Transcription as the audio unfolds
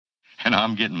And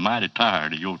I'm getting mighty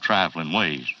tired of your trifling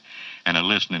ways and of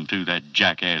listening to that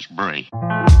jackass bray.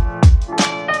 All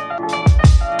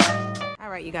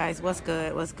right, you guys, what's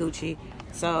good? What's Gucci?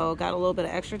 So, got a little bit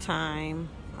of extra time.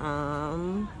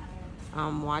 I'm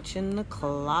watching the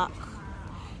clock.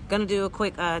 Gonna do a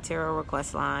quick tarot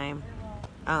request line.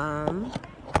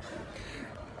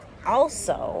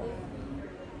 Also,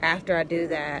 after I do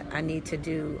that, I need to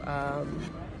do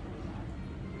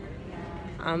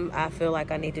I feel like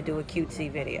I need to do a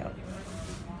cutesy video.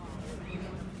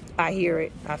 I hear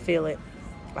it, I feel it.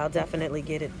 I'll definitely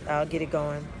get it. I'll get it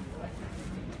going.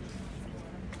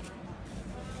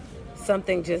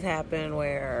 Something just happened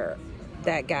where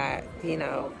that guy,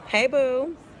 hey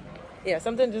boo. Yeah,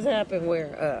 something just happened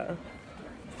where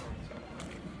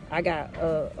I got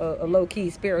a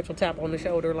low-key spiritual tap on the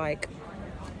shoulder like,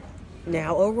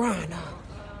 now Aarona,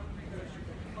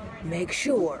 make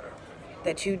sure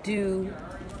that you do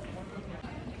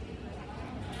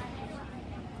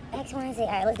X, Y, and Z. All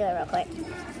right, let's do it real quick.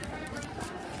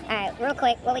 All right, real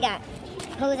quick, what we got?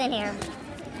 Who's in here?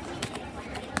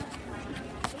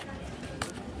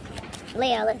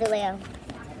 Leo, let's do Leo.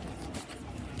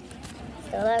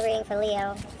 Still love reading for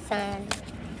Leo. Sun,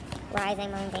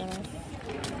 rising, moon, Venus.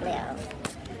 Leo.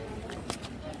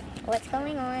 What's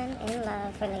going on in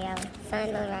love for Leo?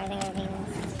 Sun, moon, rising, or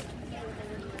Venus?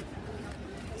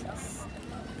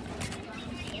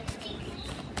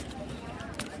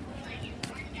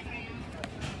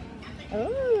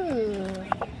 Ooh.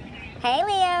 Hey,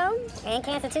 Leo. And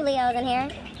Cancer, 2 Leos in here.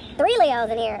 3 Leos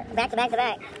in here. Back to back to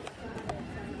back.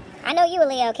 I know you a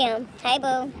Leo, Kim. Hey,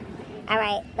 boo. All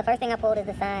right. The first thing I pulled is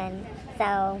the sun.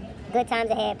 So, good times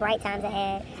ahead, bright times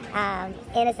ahead.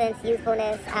 Innocence,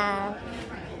 youthfulness.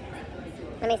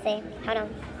 Let me see. Hold on.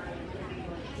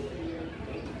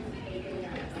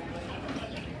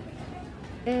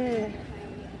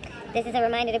 This is a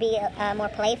reminder to be more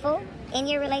playful in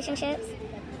your relationships.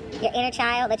 Your inner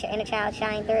child, let your inner child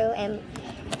shine through, and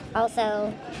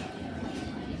also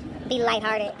be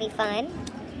lighthearted, be fun.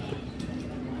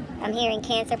 I'm hearing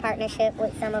Cancer partnership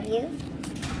with some of you.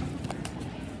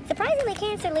 Surprisingly,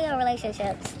 Cancer-Leo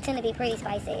relationships tend to be pretty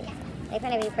spicy. They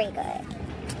tend to be pretty good.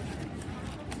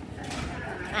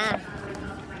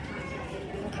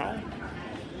 Okay.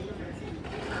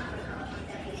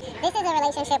 This is a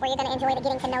relationship where you're going to enjoy the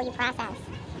getting to know you process.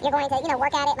 You're going to,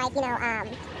 work at it,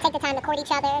 take the time to court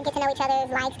each other, get to know each other's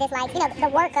likes, dislikes,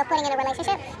 the work of putting in a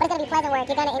relationship, but it's going to be pleasant work.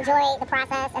 You're going to enjoy the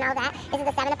process and all that. This is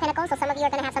the 7 of Pentacles, so some of you are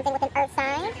going to have something with an earth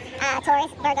sign, Taurus,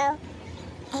 Virgo,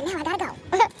 and now I gotta go.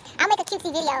 I'll make a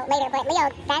cutesy video later, but Leo,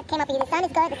 that came up for you. The sun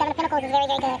is good, the 7 of Pentacles is very,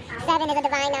 very good. 7 is a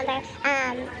divine number.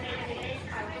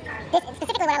 This is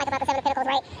specifically what I like about the 7 of Pentacles,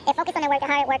 right? They're focused on their work, they're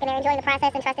hard at work, and they're enjoying the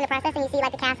process and trusting the process, and you see,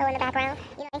 the castle in the background,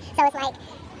 So it's like,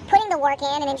 putting the work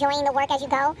in and enjoying the work as you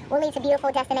go will lead to beautiful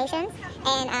destinations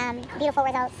and beautiful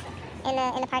results in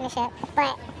the partnership.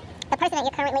 But the person that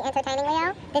you're currently entertaining,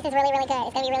 Leo, this is really, really good.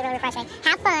 It's going to be really, really refreshing.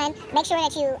 Have fun. Make sure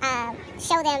that you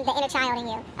show them the inner child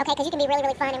in you, okay? Because you can be really,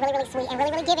 really fun and really, really sweet and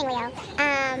really, really giving, Leo.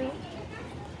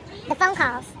 The phone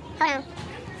calls. Hold on.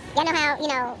 Y'all know how,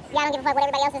 y'all don't give a fuck what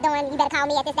everybody else is doing. You better call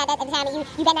me at this, that, at the time. And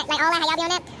you better not, all that, how y'all be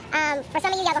on that. For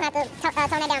some of you, y'all going to have to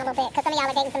tone that down a little bit because some of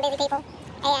y'all are dating some busy people.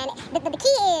 And the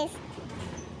key is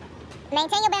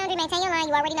maintain your boundary, maintain your line.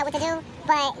 You already know what to do.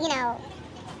 But,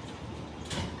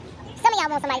 some of y'all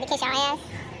want somebody to kiss your ass,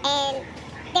 and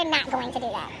they're not going to do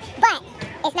that. But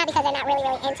it's not because they're not really,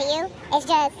 really into you. It's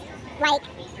just,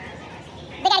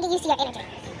 they got to get used to your energy.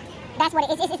 That's what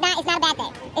it is. It's not a bad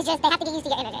thing. It's just they have to get used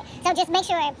to your energy. So just make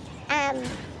sure,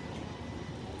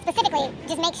 specifically,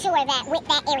 just make sure that with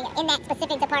that area, in that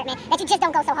specific department, that you just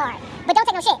don't go so hard. But don't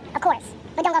take no shit, of course.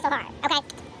 But don't go so hard, okay?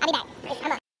 I'll be back.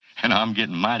 I'm up. And I'm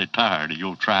getting mighty tired of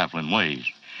your trifling ways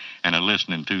and of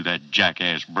listening to that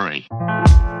jackass bray.